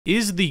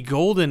Is the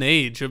golden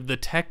age of the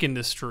tech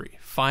industry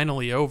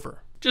finally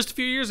over? Just a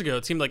few years ago,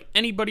 it seemed like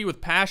anybody with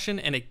passion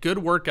and a good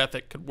work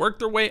ethic could work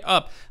their way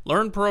up,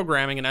 learn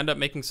programming, and end up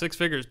making six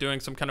figures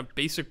doing some kind of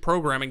basic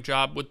programming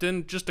job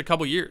within just a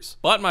couple years.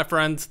 But my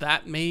friends,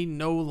 that may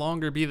no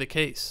longer be the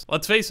case.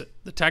 Let's face it,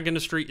 the tech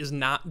industry is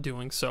not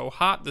doing so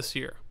hot this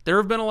year. There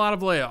have been a lot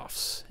of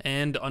layoffs,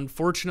 and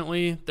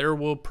unfortunately, there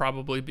will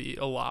probably be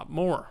a lot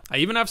more. I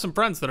even have some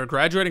friends that are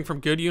graduating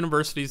from good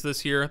universities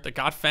this year that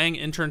got FANG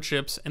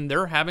internships, and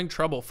they're having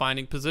trouble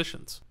finding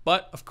positions.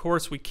 But, of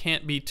course, we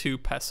can't be too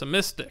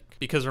pessimistic,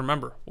 because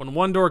remember, when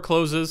one door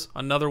closes,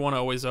 another one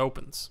always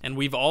opens. And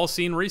we've all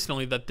seen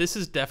recently that this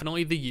is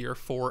definitely the year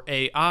for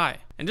AI.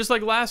 And just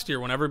like last year,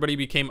 when everybody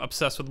became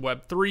obsessed with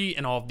Web 3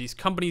 and all of these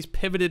companies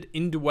pivoted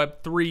into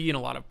Web 3 and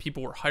a lot of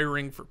people were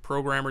hiring for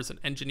programmers and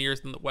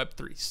engineers in the Web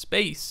 3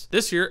 space,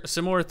 this year, a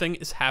similar thing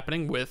is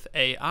happening with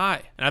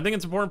AI. And I think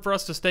it's important for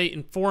us to stay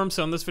informed,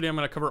 so in this video, I'm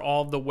going to cover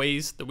all of the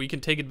ways that we can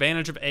take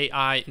advantage of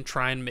AI and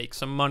try and make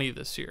some money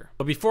this year.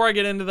 But before I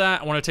get into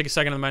that, I want to take a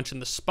second to mention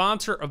the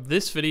sponsor of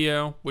this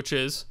video, which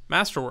is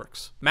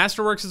Masterworks.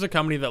 Masterworks is a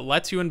company that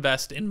lets you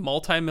invest in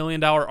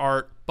multi-million-dollar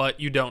art, but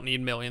you don't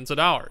need millions of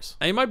dollars.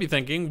 Now you might be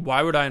thinking,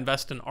 why would I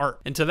invest in art?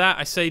 And to that,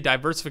 I say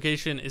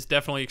diversification is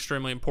definitely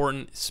extremely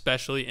important,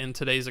 especially in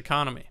today's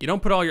economy. You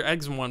don't put all your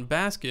eggs in one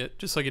basket,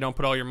 just like you don't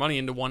put all your money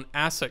into one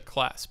asset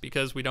class,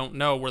 because we don't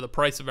know where the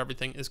price of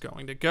everything is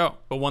going to go.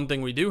 But one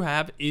thing we do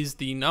have is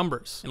the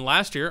numbers. And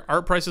last year,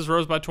 art prices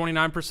rose by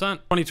 29%.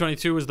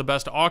 2022 was the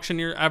best auction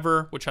year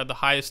ever, which had the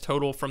highest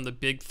total from the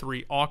big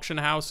three auction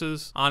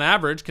houses. On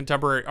average,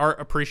 contemporary art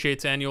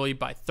appreciates annually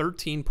by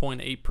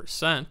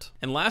 13.8%.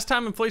 And last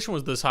time inflation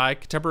was this high,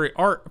 contemporary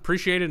art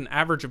appreciated an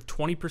average of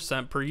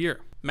 20% per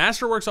year.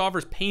 Masterworks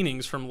offers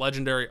paintings from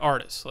legendary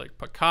artists like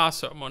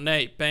Picasso,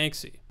 Monet,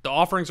 Banksy. The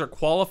offerings are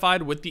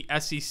qualified with the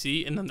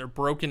SEC and then they're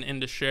broken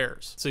into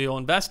shares. So you'll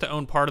invest to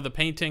own part of the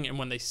painting, and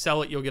when they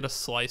sell it, you'll get a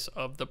slice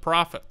of the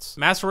profits.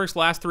 Masterworks'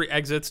 last three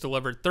exits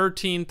delivered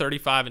 13%,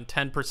 35%, and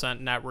 10%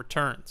 net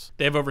returns.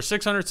 They have over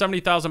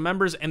 670,000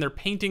 members, and their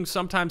paintings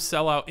sometimes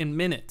sell out in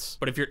minutes.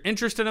 But if you're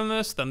interested in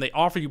this, then they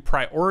offer you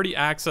priority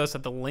access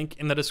at the link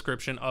in the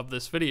description of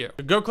this video.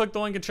 So go click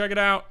the link and check it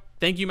out.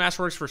 Thank you,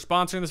 Masterworks, for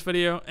sponsoring this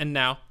video, and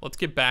now let's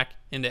get back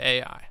into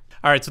AI.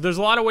 All right, so there's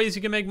a lot of ways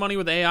you can make money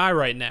with AI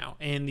right now,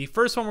 and the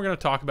first one we're going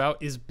to talk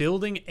about is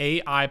building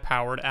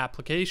AI-powered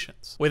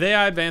applications. With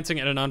AI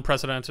advancing at an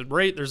unprecedented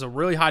rate, there's a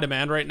really high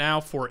demand right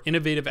now for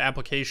innovative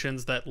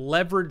applications that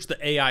leverage the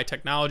AI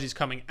technologies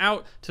coming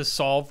out to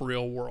solve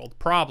real-world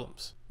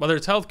problems. Whether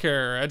it's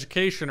healthcare, or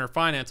education, or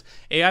finance,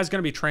 AI is going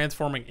to be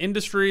transforming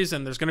industries,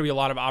 and there's going to be a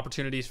lot of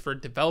opportunities for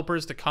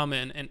developers to come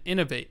in and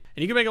innovate.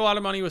 And you can make a lot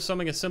of money with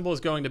something as simple as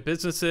going to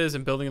businesses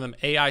and building them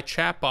AI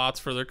chatbots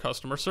for their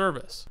customer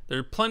service. There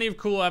are plenty of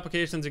cool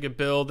applications you can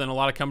build, and a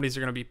lot of companies are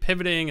going to be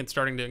pivoting and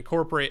starting to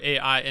incorporate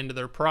AI into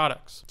their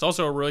products. It's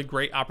also a really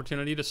great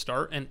opportunity to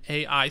start an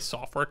AI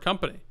software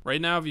company.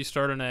 Right now, if you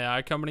start an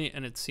AI company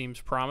and it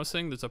seems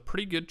promising, there's a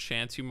pretty good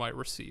chance you might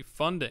receive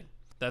funding.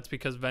 That's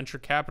because venture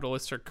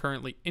capitalists are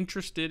currently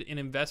interested in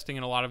investing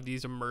in a lot of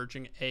these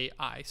emerging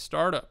AI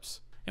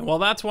startups. And while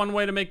that's one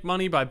way to make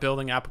money by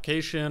building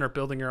application or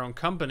building your own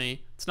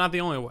company, it's not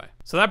the only way.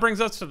 So that brings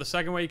us to the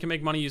second way you can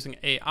make money using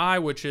AI,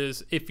 which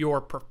is if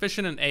you're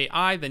proficient in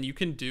AI, then you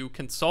can do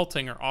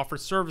consulting or offer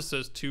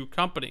services to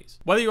companies.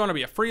 Whether you want to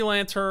be a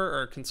freelancer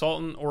or a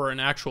consultant or an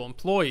actual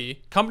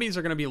employee, companies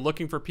are going to be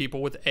looking for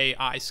people with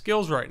AI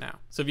skills right now.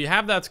 So if you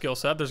have that skill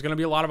set, there's going to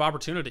be a lot of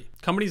opportunity.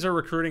 Companies are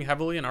recruiting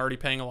heavily and already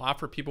paying a lot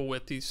for people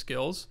with these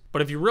skills.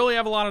 But if you really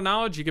have a lot of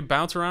knowledge, you can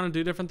bounce around and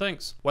do different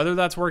things. Whether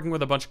that's working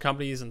with a bunch of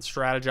companies and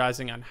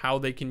strategizing on how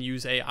they can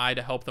use AI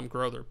to help them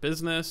grow their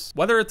business,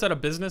 whether it's at a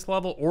business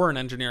level or an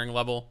engineering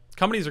level,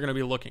 companies are going to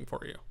be looking for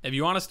you. If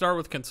you want to start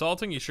with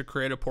consulting, you should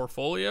create a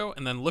portfolio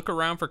and then look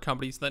around for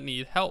companies that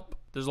need help.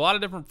 There's a lot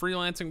of different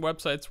freelancing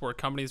websites where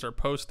companies are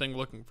posting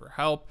looking for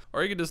help,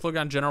 or you can just look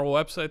on general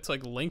websites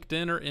like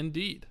LinkedIn or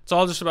Indeed. It's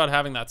all just about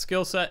having that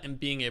skill set and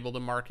being able to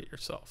market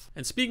yourself.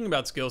 And speaking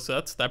about skill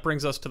sets, that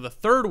brings us to the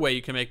third way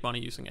you can make money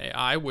using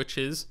AI, which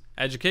is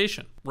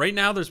education. Right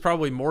now, there's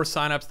probably more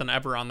signups than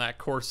ever on that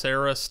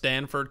Coursera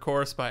Stanford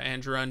course by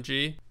Andrew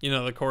Ng. You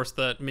know, the course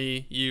that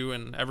me, you,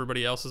 and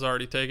everybody else has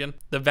already taken.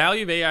 The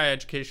value of AI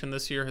education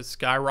this year has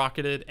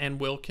skyrocketed and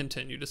will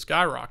continue to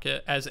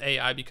skyrocket as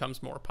AI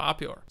becomes more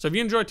popular. So if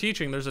you enjoy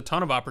teaching, there's a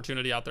ton of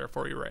opportunity out there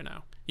for you right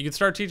now. You can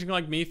start teaching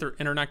like me through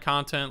internet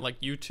content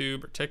like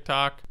YouTube or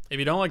TikTok. If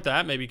you don't like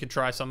that, maybe you could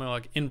try something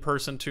like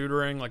in-person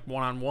tutoring, like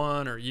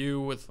one-on-one, or you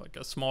with like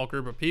a small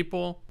group of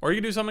people. Or you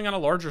can do something on a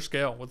larger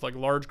scale with like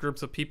large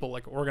groups of people,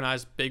 like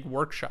organize big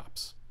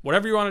workshops.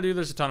 Whatever you want to do,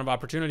 there's a ton of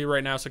opportunity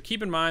right now, so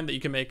keep in mind that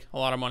you can make a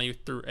lot of money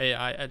through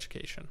AI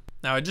education.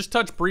 Now, I just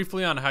touched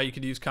briefly on how you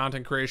could use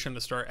content creation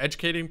to start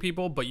educating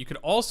people, but you could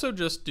also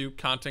just do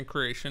content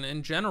creation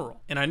in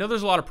general. And I know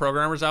there's a lot of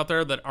programmers out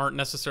there that aren't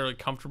necessarily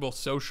comfortable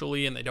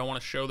socially and they don't want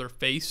to show their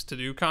face to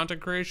do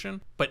content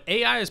creation, but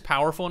AI is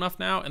powerful enough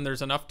now, and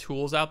there's enough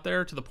tools out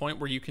there to the point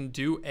where you can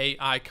do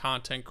AI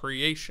content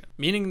creation,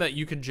 meaning that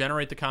you could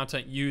generate the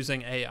content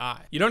using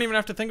AI. You don't even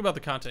have to think about the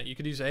content. You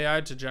could use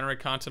AI to generate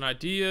content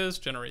ideas,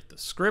 generate the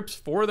scripts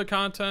for the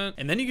content,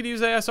 and then you could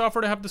use AI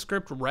software to have the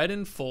script read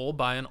in full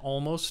by an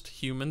almost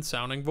human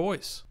sounding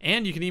voice.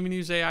 And you can even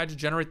use AI to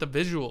generate the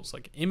visuals,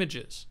 like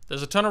images.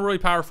 There's a ton of really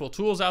powerful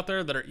tools out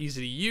there that are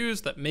easy to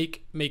use that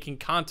make making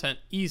content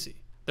easy.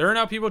 There are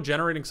now people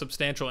generating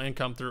substantial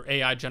income through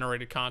AI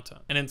generated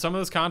content. And in some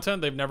of this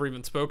content, they've never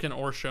even spoken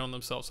or shown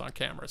themselves on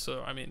camera.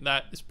 So, I mean,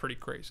 that is pretty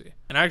crazy.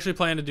 And I actually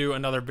plan to do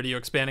another video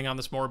expanding on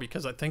this more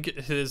because I think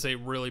it is a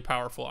really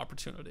powerful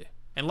opportunity.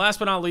 And last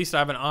but not least, I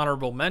have an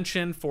honorable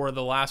mention for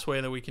the last way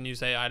that we can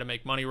use AI to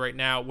make money right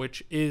now,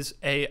 which is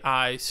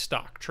AI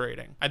stock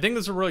trading. I think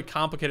this is a really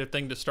complicated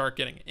thing to start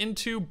getting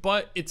into,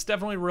 but it's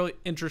definitely really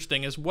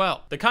interesting as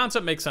well. The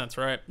concept makes sense,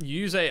 right?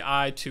 You use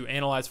AI to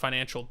analyze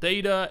financial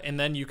data, and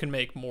then you can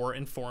make more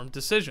informed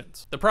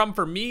decisions. The problem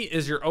for me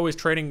is you're always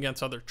trading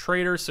against other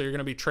traders, so you're going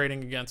to be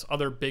trading against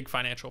other big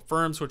financial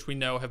firms, which we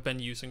know have been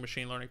using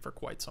machine learning for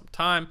quite some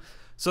time.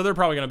 So they're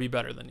probably going to be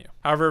better than you.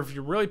 However, if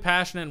you're really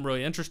passionate and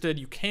really interested,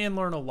 you can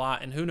learn a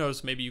lot, and who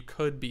knows, maybe you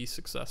could be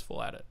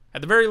successful at it. At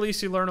the very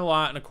least, you learn a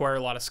lot and acquire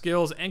a lot of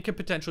skills and could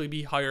potentially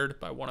be hired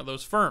by one of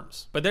those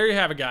firms. But there you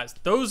have it, guys.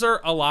 Those are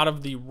a lot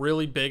of the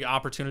really big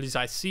opportunities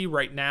I see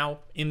right now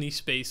in the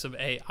space of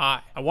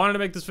AI. I wanted to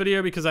make this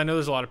video because I know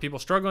there's a lot of people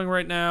struggling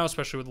right now,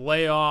 especially with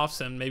layoffs,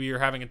 and maybe you're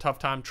having a tough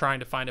time trying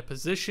to find a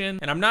position.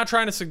 And I'm not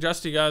trying to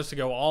suggest to you guys to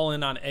go all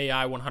in on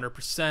AI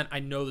 100%. I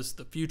know this is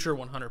the future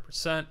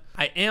 100%.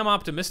 I am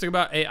optimistic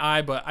about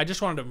AI, but I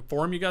just wanted to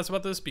inform you guys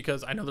about this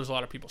because I know there's a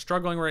lot of people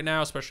struggling right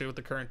now, especially with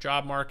the current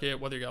job market,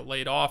 whether you got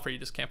laid off or you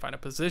just can't find a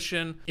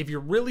position. If you're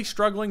really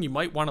struggling, you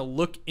might want to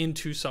look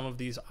into some of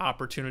these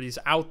opportunities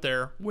out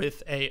there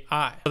with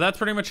AI. So that's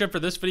pretty much it for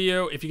this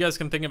video. If you guys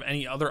can think of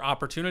any other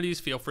opportunities,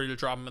 feel free to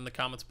drop them in the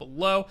comments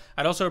below.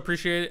 I'd also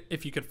appreciate it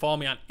if you could follow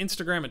me on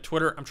Instagram and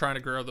Twitter. I'm trying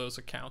to grow those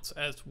accounts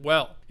as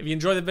well. If you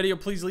enjoyed the video,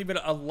 please leave it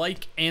a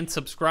like and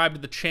subscribe to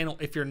the channel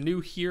if you're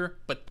new here.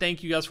 But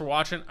thank you guys for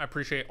watching. I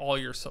appreciate all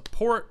your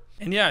support.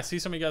 And yeah, I see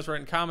some of you guys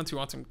writing comments. You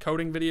want some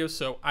coding videos,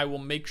 so I will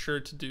make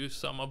sure to do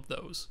some of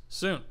those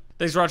soon.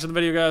 Thanks for watching the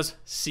video, guys.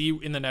 See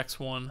you in the next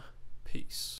one. Peace.